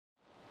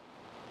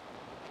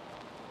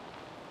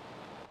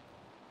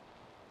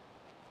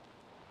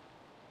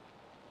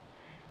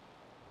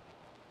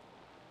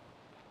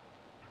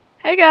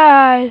Hey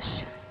guys!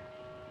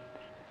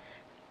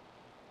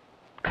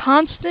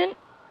 Constant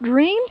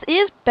Dreams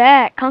is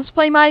back. Constant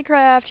Play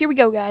Minecraft. Here we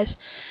go, guys.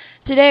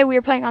 Today we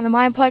are playing on the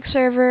Mineplex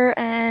server,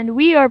 and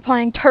we are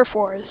playing Turf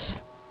Wars.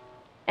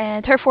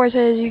 And Turf Wars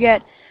is you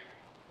get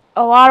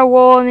a lot of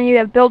wool, and then you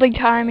have building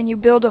time, and you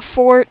build a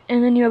fort,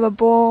 and then you have a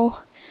bow,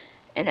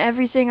 and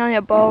everything on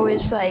your bow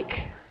is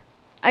like,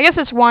 I guess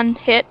it's one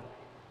hit.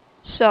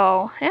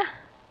 So yeah.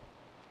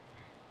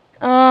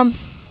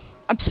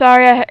 I'm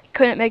sorry I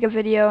couldn't make a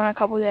video in a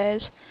couple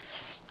days.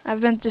 I've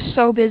been just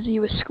so busy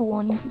with school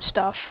and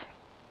stuff.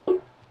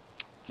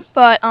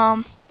 But,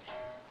 I've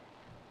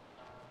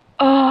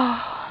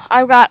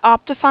got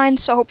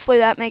Optifine, so hopefully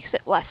that makes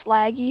it less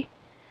laggy.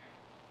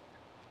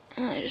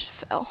 I just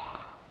fell.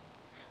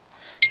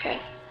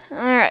 Okay.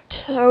 Alright,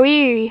 so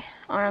we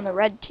are on the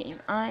red team.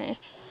 I'm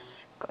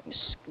going to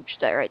scooch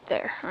that right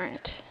there.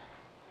 Alright.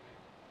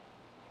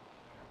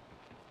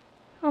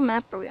 What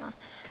map are we on?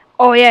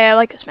 Oh yeah, I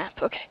like this map.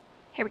 Okay.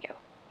 Here we go.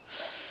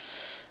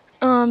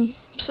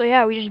 So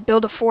yeah, we just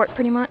build a fort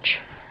pretty much.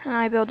 And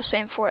I build the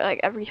same fort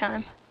like every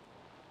time.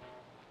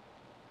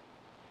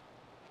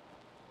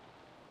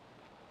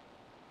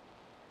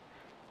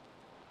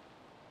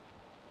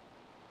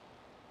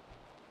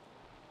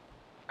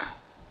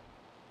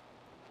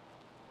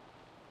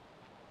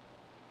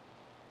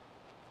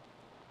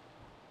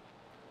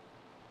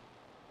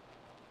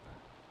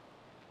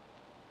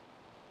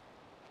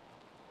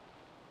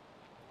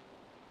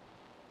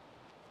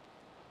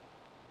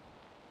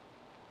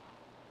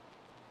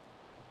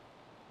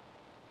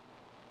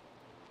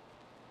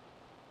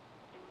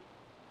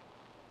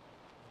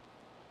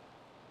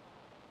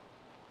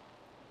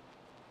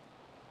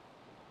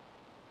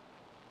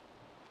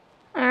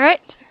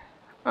 Alright.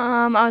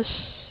 I was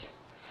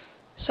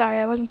sorry,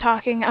 I wasn't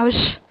talking. I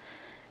was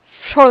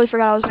totally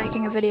forgot I was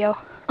making a video.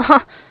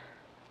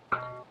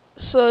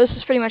 So this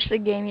is pretty much the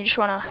game. You just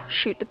want to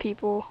shoot the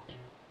people.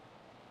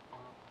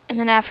 And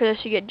then after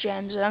this you get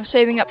gems. And I'm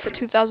saving up for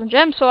 2,000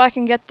 gems so I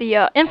can get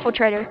the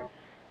infiltrator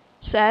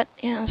set.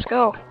 Yeah, let's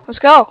go. Let's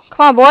go.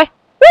 Come on, boy.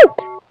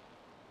 Woo!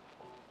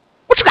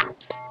 What you got?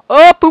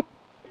 Oh, poop.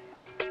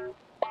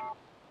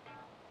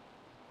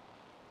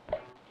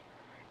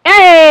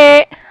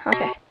 Hey!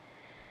 Okay.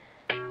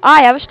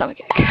 I have a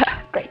stomachache.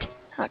 Great.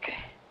 Okay.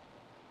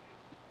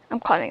 I'm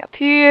climbing up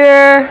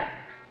here.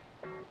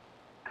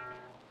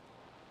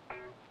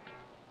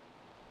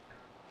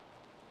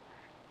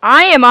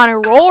 I am on a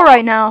roll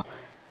right now.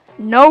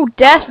 No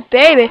death,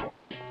 baby.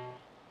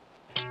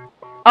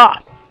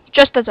 Ah,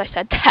 just as I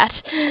said that.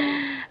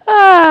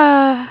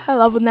 I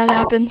love when that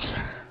happens.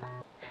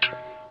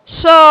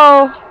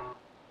 So,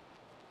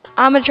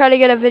 I'm gonna try to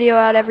get a video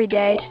out every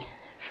day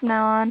from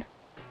now on.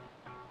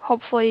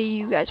 Hopefully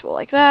you guys will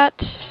like that.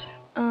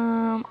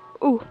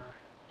 Ooh.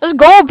 Let's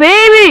go,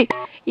 baby!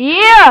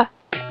 Yeah!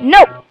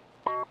 No!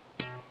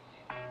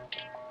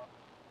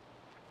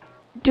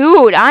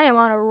 Dude, I am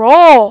on a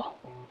roll.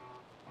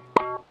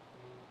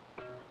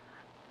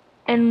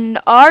 And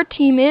our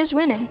team is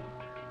winning.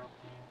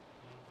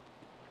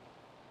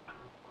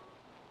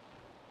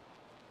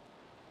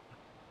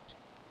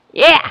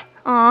 Yeah!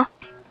 Aw.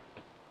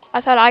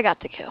 I thought I got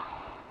the kill.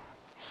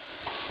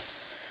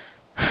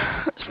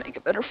 Let's make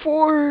a better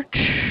fort.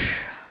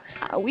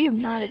 We have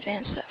not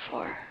advanced that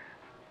far.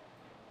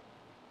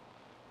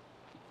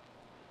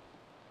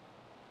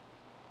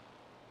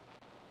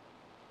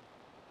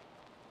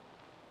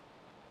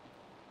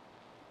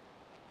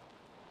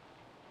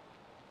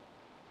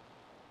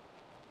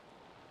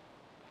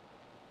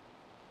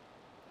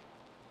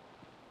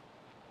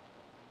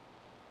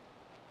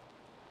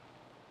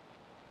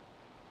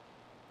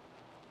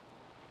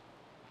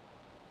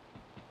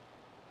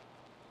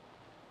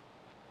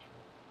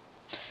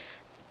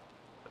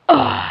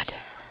 God.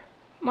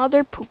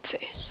 Mother poop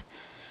face.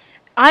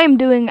 I am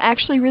doing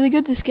actually really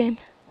good this game.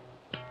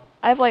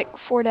 I have like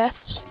 4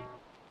 deaths.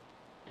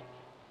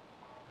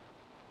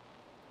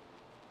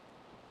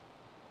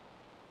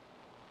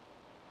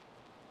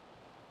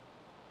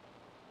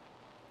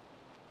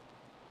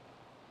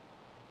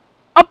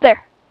 Up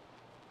there.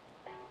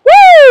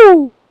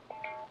 Woo!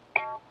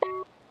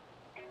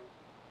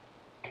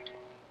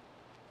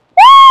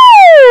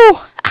 Woo!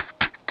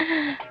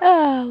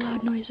 Ah,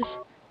 loud noises.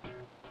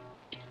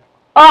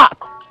 Ah,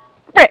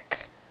 frick.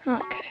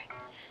 Okay.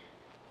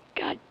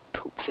 God,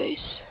 poop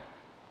face.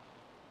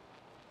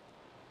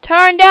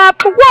 Turned up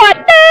for what?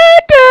 Da,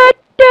 da,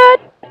 da,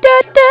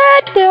 da,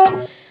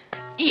 da.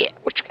 Yeah,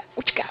 what you got?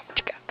 What you got? What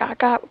you got? What you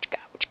got? What you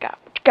got? What you got?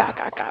 What you got?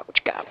 What you got? What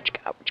you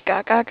got? What you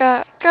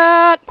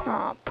got?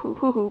 Oh, poo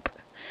hoo hoop.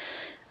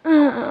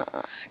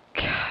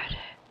 God.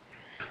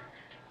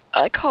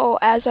 Like how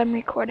as I'm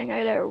recording, I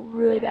had a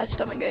really bad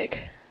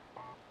stomachache.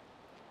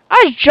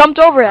 I just jumped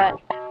over it.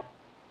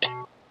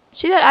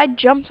 See that? I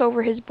jumped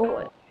over his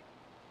bullet.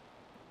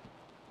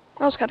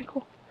 That was kind of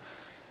cool.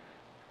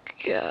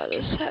 God,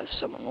 let's have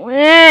someone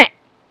win.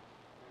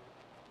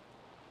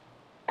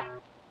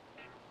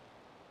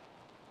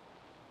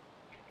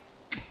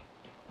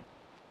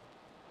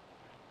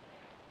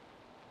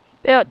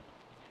 Build.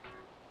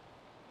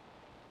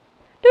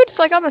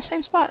 like on the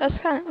same spot. That's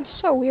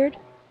so weird.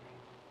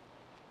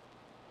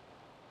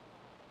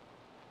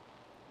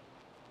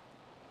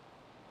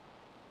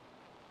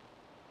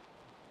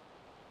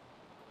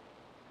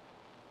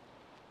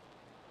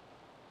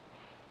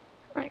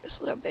 Alright, this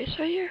little base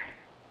right here.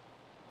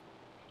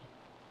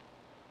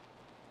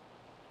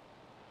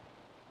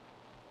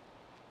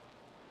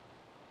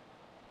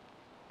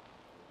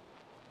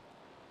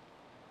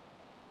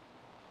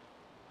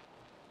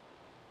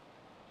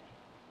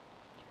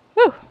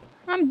 Whew,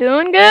 I'm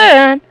doing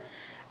good.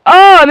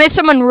 Oh, I made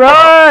someone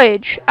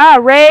rage. I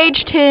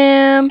raged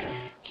him.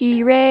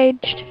 He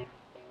raged.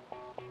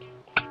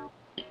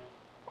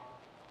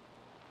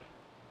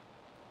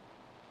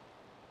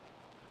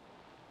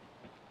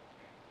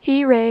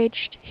 He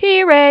raged.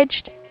 He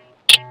raged.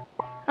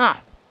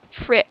 Ah,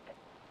 frip.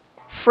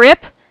 Frip?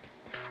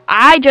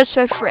 I just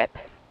said frip.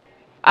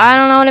 I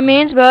don't know what it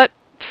means, but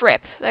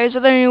frip. There's a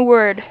new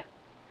word.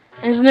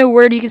 There's a new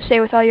word you can say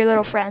with all your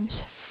little friends.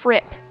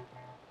 Frip.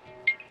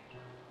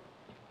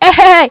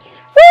 Hey!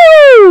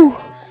 Woo!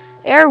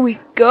 There we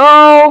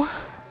go.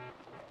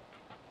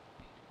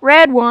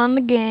 Red won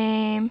the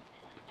game.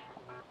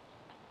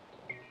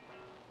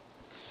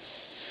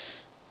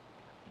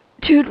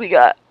 Dude, we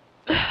got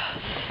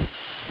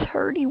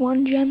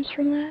 31 gems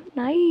from that.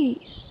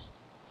 Nice.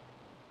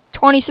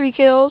 23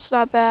 kills,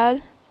 not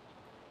bad.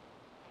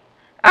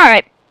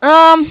 Alright,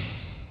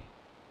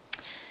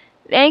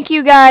 thank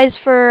you guys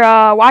for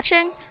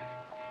watching.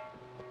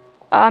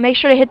 Make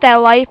sure to hit that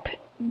like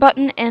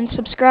button and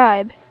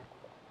subscribe.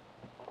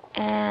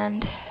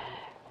 And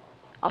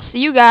I'll see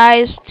you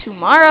guys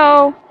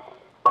tomorrow.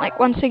 Like,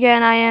 once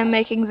again, I am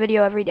making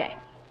video every day.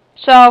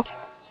 So,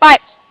 bye.